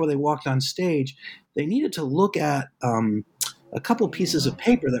 just before they walked on stage, they needed to look at a couple pieces of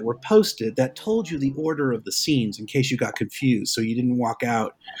paper that were posted that told you the order of the scenes in case you got confused. So you didn't walk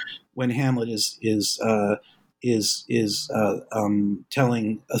out when Hamlet is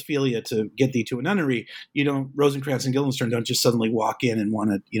telling Ophelia to get thee to a nunnery. Rosencrantz and Guildenstern don't just suddenly walk in and want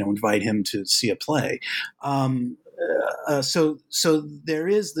to, invite him to see a play. So there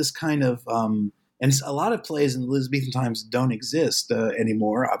is this kind of, and a lot of plays in Elizabethan times don't exist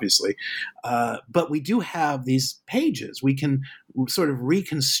anymore, obviously. But we do have these pages. We can sort of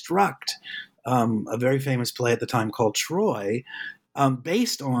reconstruct a very famous play at the time called Troy,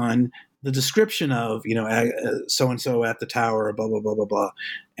 based on the description of, so-and-so at the tower, blah, blah, blah, blah, blah,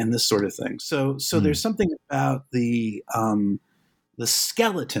 and this sort of thing. So there's something about the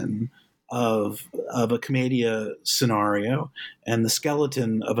skeleton of a Commedia scenario and the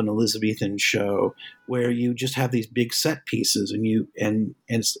skeleton of an Elizabethan show where you just have these big set pieces and you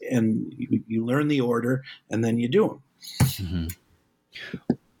learn the order and then you do them. Mm-hmm.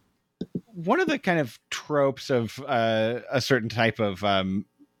 One of the kind of tropes of a certain type of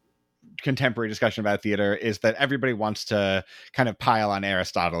contemporary discussion about theater is that everybody wants to kind of pile on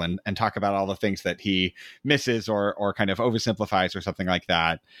Aristotle and talk about all the things that he misses or kind of oversimplifies or something like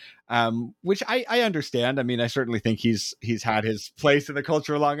that. Which I understand. I mean, I certainly think he's had his place in the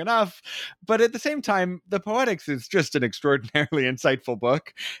culture long enough, but at the same time, the Poetics is just an extraordinarily insightful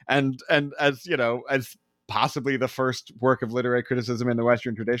book. And as you know, as possibly the first work of literary criticism in the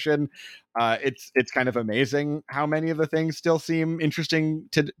Western tradition, it's kind of amazing how many of the things still seem interesting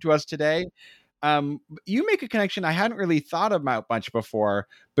to us today. You make a connection I hadn't really thought about much before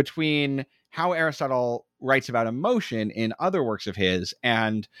between how Aristotle writes about emotion in other works of his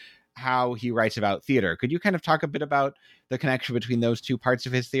and how he writes about theater. Could you kind of talk a bit about the connection between those two parts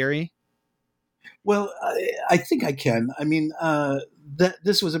of his theory? Well, I think I can. I mean, that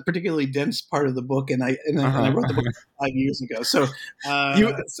this was a particularly dense part of the book, and I wrote the book 5 years ago. So,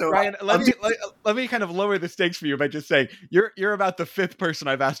 Ryan, let me kind of lower the stakes for you by just saying you're about the fifth person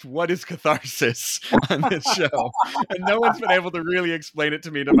I've asked what is catharsis on this show, and no one's been able to really explain it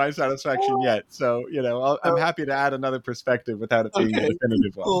to me to my satisfaction yet. So, I'm happy to add another perspective without it being a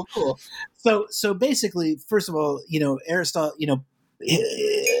definitive one. Cool. So basically, first of all, Aristotle,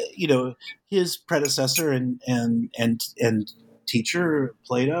 his predecessor and teacher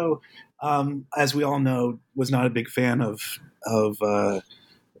Plato, as we all know, was not a big fan of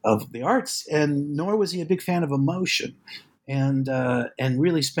the arts, and nor was he a big fan of emotion, and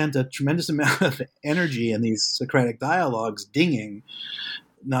really spent a tremendous amount of energy in these Socratic dialogues dinging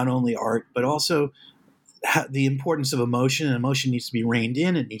not only art but also the importance of emotion. And emotion needs to be reined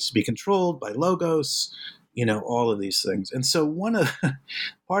in; it needs to be controlled by logos. All of these things. And so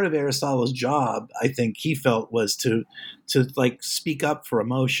part of Aristotle's job, I think he felt, was to like speak up for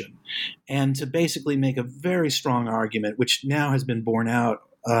emotion and to basically make a very strong argument, which now has been borne out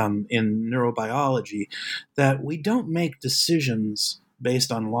in neurobiology, that we don't make decisions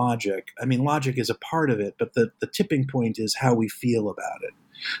based on logic. I mean, logic is a part of it, but the tipping point is how we feel about it.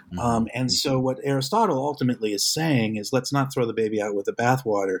 And so what Aristotle ultimately is saying is, let's not throw the baby out with the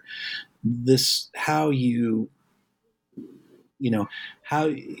bathwater. How you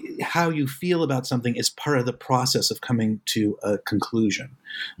feel about something is part of the process of coming to a conclusion.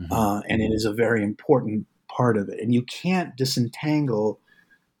 And it is a very important part of it. And you can't disentangle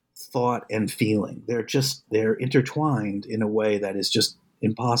thought and feeling. They're intertwined in a way that is just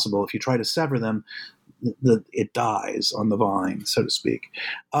impossible. If you try to sever them, it dies on the vine, so to speak.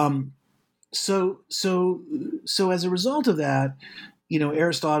 So as a result of that,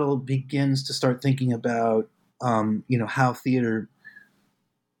 Aristotle begins to start thinking about, how theater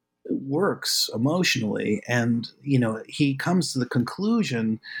works emotionally. And, he comes to the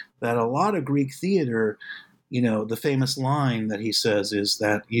conclusion that a lot of Greek theater, the famous line that he says is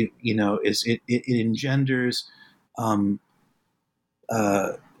that, it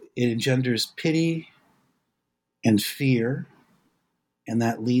engenders pity and fear, and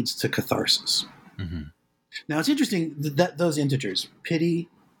that leads to catharsis. Mm-hmm. Now, it's interesting that those integers, pity,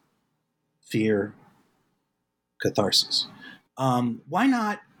 fear, catharsis. Why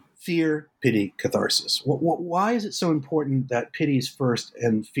not fear, pity, catharsis? Why is it so important that pity is first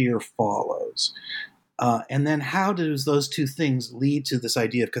and fear follows? And then how does those two things lead to this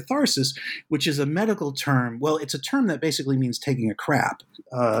idea of catharsis, which is a medical term? Well, it's a term that basically means taking a crap.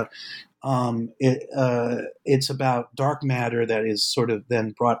 It's about dark matter that is sort of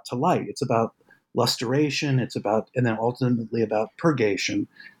then brought to light. It's about lustration. And then ultimately about purgation.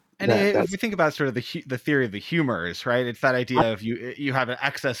 And if we think about sort of the theory of the humors, right? It's that idea of you have an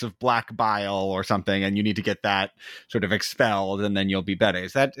excess of black bile or something, and you need to get that sort of expelled, and then you'll be better.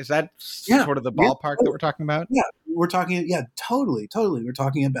 Is that sort of the ballpark that we're talking about? Yeah, we're talking. Yeah, totally. We're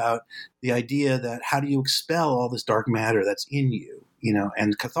talking about the idea that how do you expel all this dark matter that's in you,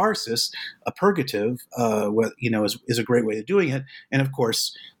 and catharsis, a purgative, is a great way of doing it. And of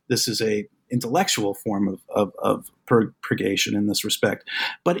course, this is a intellectual form of purgation in this respect.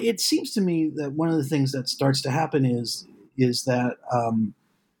 But it seems to me that one of the things that starts to happen is that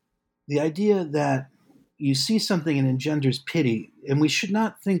the idea that you see something and engenders pity, and we should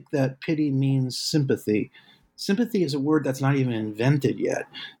not think that pity means sympathy. Sympathy is a word that's not even invented yet.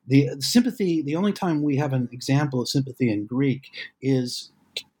 The only time we have an example of sympathy in Greek is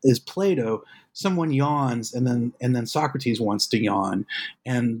Plato. Someone yawns, and then Socrates wants to yawn,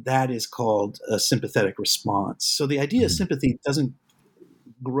 and that is called a sympathetic response. So the idea of sympathy doesn't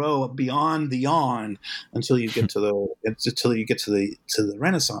grow beyond the yawn until you get to the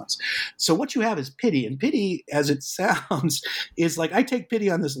Renaissance. So what you have is pity, and pity, as it sounds, is like, I take pity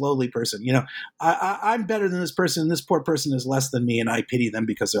on this lowly person. I'm better than this person, and this poor person is less than me, and I pity them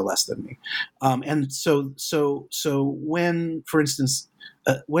because they're less than me. And so when, for instance,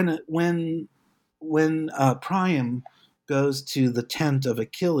 When Priam goes to the tent of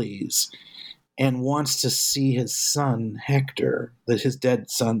Achilles and wants to see his son Hector, his dead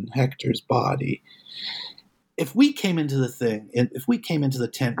son Hector's body, if we came into the thing, and if we came into the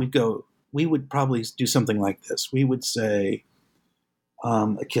tent, we would probably do something like this. We would say,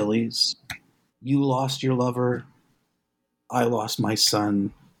 Achilles, you lost your lover, I lost my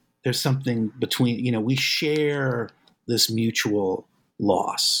son. There's something between, we share this mutual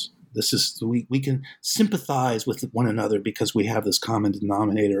loss. This is, we can sympathize with one another because we have this common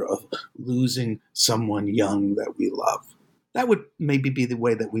denominator of losing someone young that we love. That would maybe be the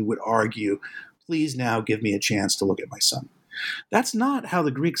way that we would argue, please now give me a chance to look at my son. That's not how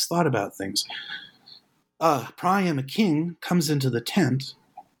the Greeks thought about things. Priam, a king, comes into the tent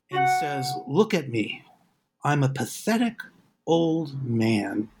and says, look at me. I'm a pathetic old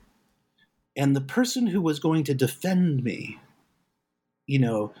man. And the person who was going to defend me,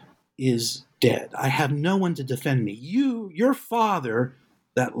 is dead. I have no one to defend me. Your father,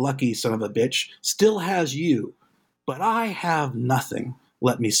 that lucky son of a bitch, still has you, but I have nothing.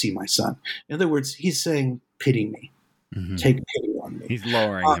 Let me see my son. In other words, he's saying, pity me. Mm-hmm. Take pity on me. He's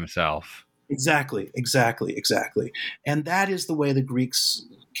lowering himself. Exactly. And that is the way the Greeks,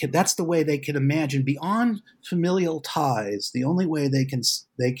 that's the way they can imagine beyond familial ties. The only way they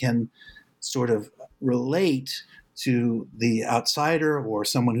can sort of relate to the outsider or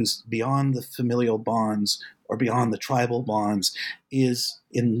someone who's beyond the familial bonds or beyond the tribal bonds is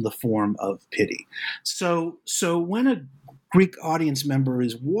in the form of pity. So when a Greek audience member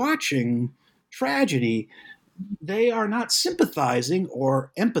is watching tragedy, they are not sympathizing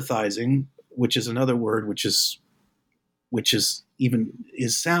or empathizing, which is another word which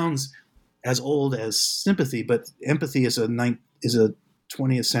sounds as old as sympathy, but empathy is a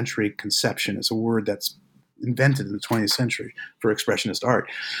 20th century conception. It's a word that's invented in the 20th century for expressionist art.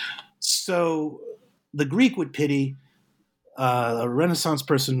 So the Greek would pity, a Renaissance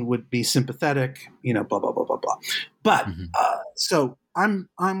person would be sympathetic, blah, blah, blah, blah, blah. But so I'm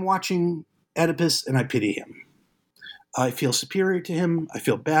watching Oedipus and I pity him. I feel superior to him. I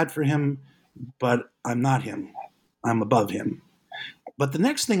feel bad for him, but I'm not him. I'm above him. But the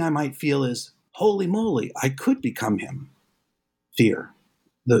next thing I might feel is, holy moly, I could become him. Fear.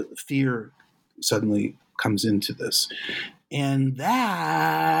 The fear suddenly comes into this. And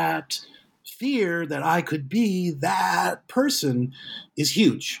that fear that I could be that person is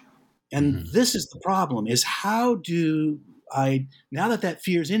huge. And this is the problem, is how do I, now that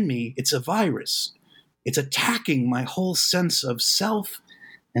fear's in me, it's a virus. It's attacking my whole sense of self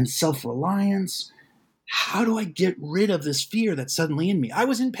and self-reliance. How do I get rid of this fear that's suddenly in me? I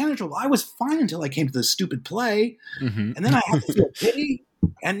was impenetrable. I was fine until I came to this stupid play. And then I had to feel pity.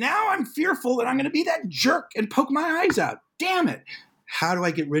 And now I'm fearful that I'm going to be that jerk and poke my eyes out. Damn it. How do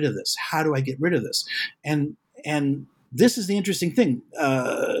I get rid of this? How do I get rid of this? And this is the interesting thing.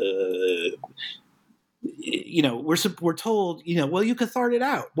 We're told, well, you cathart it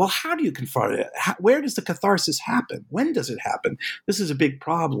out. Well, how do you cathart it out? Where does the catharsis happen? When does it happen? This is a big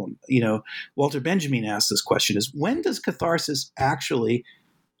problem. Walter Benjamin asked this question, is when does catharsis actually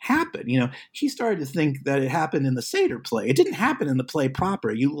happen? He started to think that it happened in the Seder play. It didn't happen in the play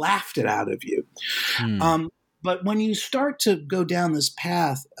proper. You laughed it out of you. But when you start to go down this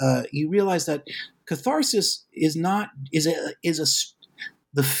path, you realize that catharsis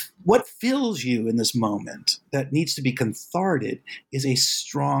what fills you in this moment that needs to be catharted is a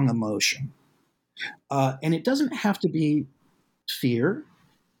strong emotion. And it doesn't have to be fear.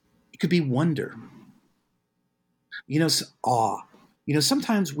 It could be wonder. Awe.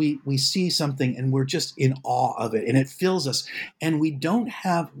 Sometimes we see something and we're just in awe of it and it fills us and we don't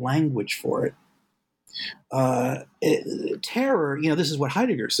have language for it. Terror, this is what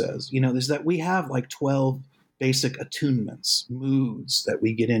Heidegger says, is that we have like 12 basic attunements, moods that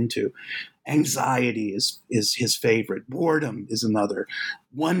we get into. Anxiety is his favorite. Boredom is another.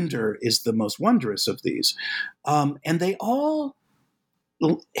 Wonder is the most wondrous of these. And they all,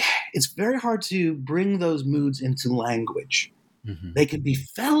 it's very hard to bring those moods into language. They can be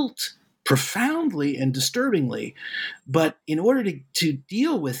felt profoundly and disturbingly, but in order to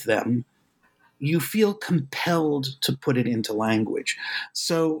deal with them, you feel compelled to put it into language.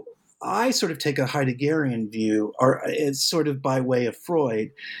 So I sort of take a Heideggerian view, or it's sort of by way of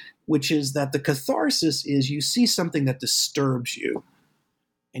Freud, which is that the catharsis is you see something that disturbs you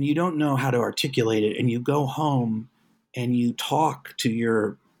and you don't know how to articulate it, and you go home and you talk to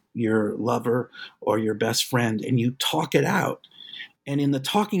your lover or your best friend and you talk it out. And in the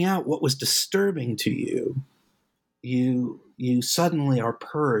talking out what was disturbing to you, you suddenly are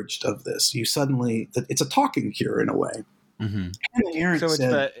purged of this. It's a talking cure in a way. Mm-hmm. Hannah Arendt So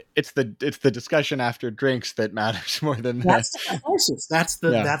said, it's the discussion after drinks that matters more than that's the catharsis. That's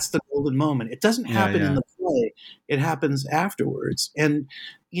the golden moment. It doesn't happen in the play; it happens afterwards. And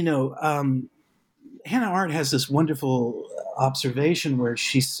Hannah Arendt has this wonderful observation where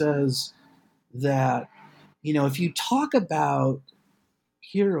she says that if you talk about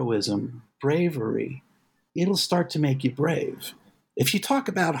heroism, bravery, it'll start to make you brave. If you talk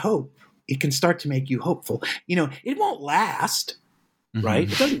about hope, it can start to make you hopeful. It won't last.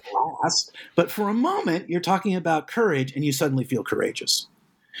 Right? It doesn't last. But for a moment, you're talking about courage and you suddenly feel courageous.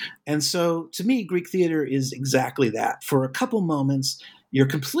 And so to me, Greek theater is exactly that. For a couple moments, you're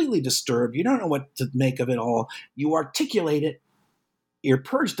completely disturbed. You don't know what to make of it all. You articulate it. You're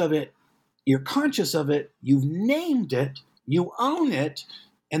purged of it. You're conscious of it. You've named it. You own it.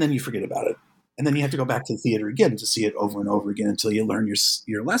 And then you forget about it. And then you have to go back to the theater again to see it over and over again until you learn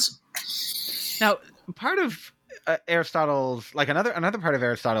your lesson. Now, part of Aristotle's, like another part of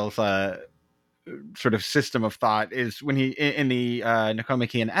Aristotle's sort of system of thought is when he in the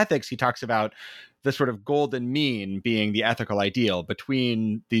Nicomachean Ethics, he talks about the sort of golden mean being the ethical ideal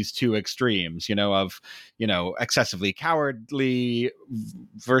between these two extremes, of excessively cowardly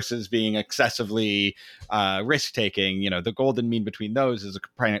versus being excessively risk taking. The golden mean between those is a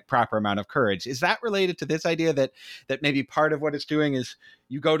proper amount of courage. Is that related to this idea that maybe part of what it's doing is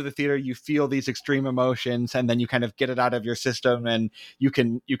you go to the theater, you feel these extreme emotions, and then you kind of get it out of your system, and you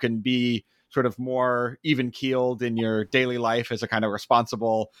can be sort of more even keeled in your daily life as a kind of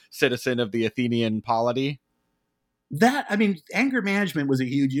responsible citizen of the Athenian polity? Anger management was a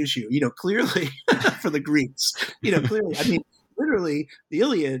huge issue, clearly for the Greeks, clearly, literally the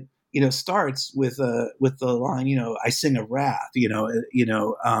Iliad, starts with the line, I sing of wrath,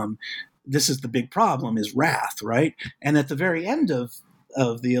 this is the big problem is wrath. Right. And at the very end of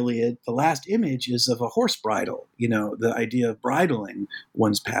the Iliad, the last image is of a horse bridle, the idea of bridling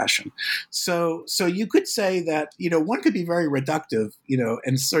one's passion. So you could say that, one could be very reductive,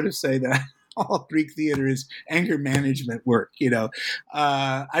 and sort of say that all Greek theater is anger management work.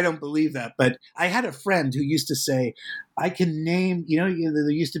 I don't believe that, but I had a friend who used to say, I can name, there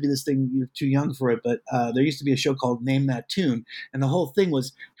used to be this thing, you're too young for it, but there used to be a show called Name That Tune. And the whole thing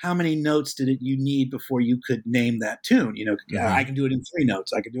was, how many notes did you need before you could name that tune? I can do it in 3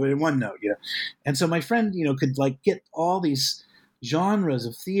 notes. I can do it in 1 note, And so my friend, could get all these genres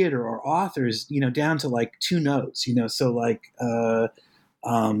of theater or authors, down to 2 notes, so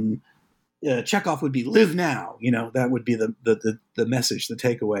Chekhov would be live now, that would be the message, the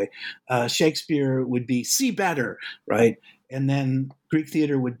takeaway. Shakespeare would be see better, right? And then Greek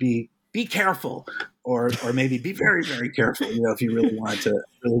theater would be careful, or maybe be very, very careful, if you really want to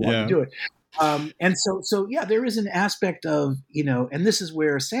do it. And so there is an aspect of, and this is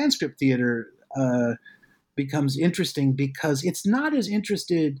where Sanskrit theater becomes interesting, because it's not as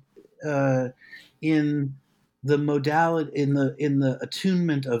interested in the modality, in the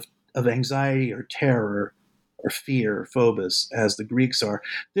attunement of anxiety or terror or fear, phobos, as the Greeks are.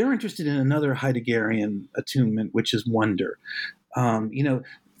 They're interested in another Heideggerian attunement, which is wonder.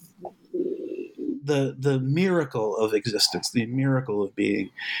 The miracle of existence, the miracle of being,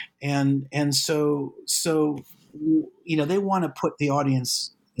 and so they want to put the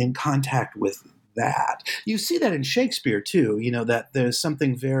audience in contact with that. You see that in Shakespeare too. That there's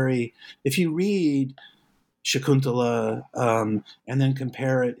something very, if you read Shakuntala, and then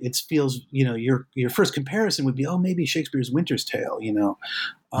compare it, it feels, your first comparison would be, maybe Shakespeare's Winter's Tale,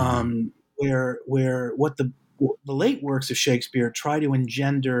 where what the late works of Shakespeare try to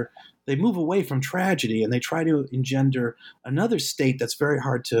engender, they move away from tragedy and they try to engender another state that's very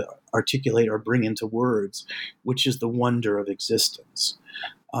hard to articulate or bring into words, which is the wonder of existence.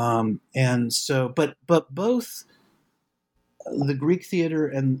 And so, but both the Greek theater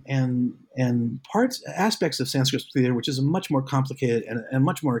and aspects of Sanskrit theater, which is a much more complicated and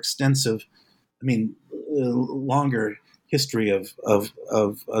much more extensive, longer history of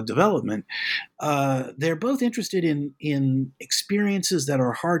development. They're both interested in experiences that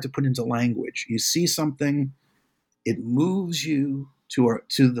are hard to put into language. You see something, it moves you to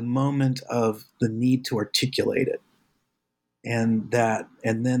the moment of the need to articulate it. And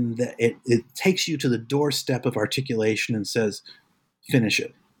then it takes you to the doorstep of articulation and says, finish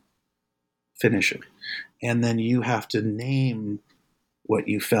it. And then you have to name what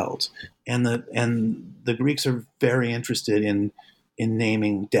you felt. And the Greeks are very interested in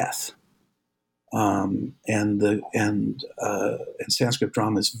naming death. And Sanskrit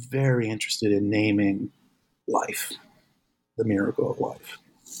drama is very interested in naming life, the miracle of life.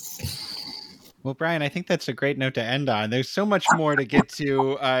 Well, Brian, I think that's a great note to end on. There's so much more to get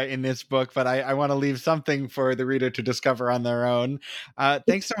to in this book, but I want to leave something for the reader to discover on their own.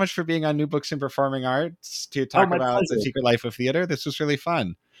 Thanks so much for being on New Books in Performing Arts to talk My about The pleasure. Secret Life of Theater. This was really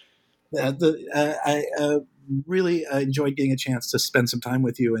fun. I really enjoyed getting a chance to spend some time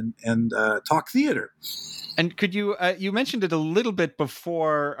with you and talk theater. And could you, you mentioned it a little bit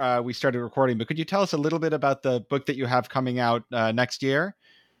before we started recording, but could you tell us a little bit about the book that you have coming out next year?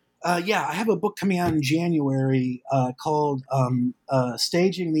 Yeah, I have a book coming out in January called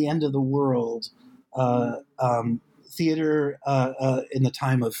Staging the End of the World, Theater in the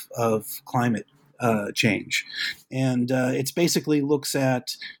Time of Climate Change. And it's basically looks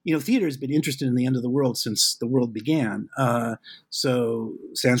at, theater has been interested in the end of the world since the world began. So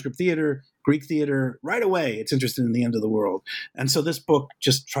Sanskrit theater, Greek theater, right away, it's interested in the end of the world. And so this book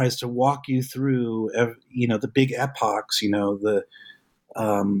just tries to walk you through, the big epochs,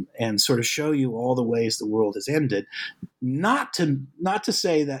 and sort of show you all the ways the world has ended. Not to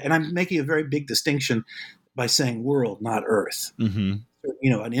say that, and I'm making a very big distinction by saying world, not Earth. Mm-hmm.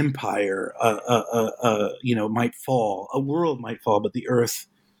 An empire, might fall, a world might fall, but the Earth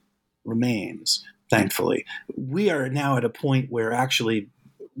remains. Thankfully, we are now at a point where actually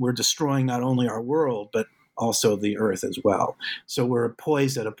we're destroying not only our world but also the Earth as well. So we're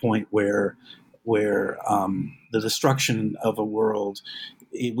poised at a point where the destruction of a world,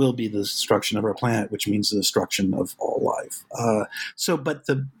 it will be the destruction of our planet, which means the destruction of all life.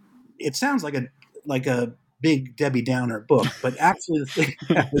 It sounds like a big Debbie Downer book, but actually the thing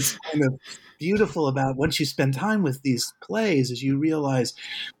that is kind of beautiful about once you spend time with these plays is you realize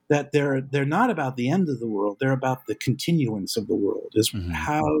that they're not about the end of the world; they're about the continuance of the world. Is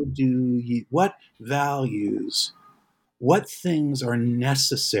mm-hmm. What values, what things are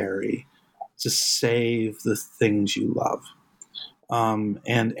necessary to save the things you love.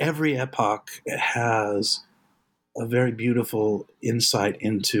 And every epoch has a very beautiful insight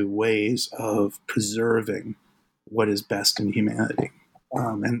into ways of preserving what is best in humanity.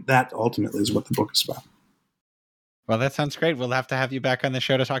 And that ultimately is what the book is about. Well, that sounds great. We'll have to have you back on the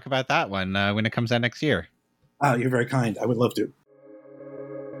show to talk about that one when it comes out next year. You're very kind. I would love to.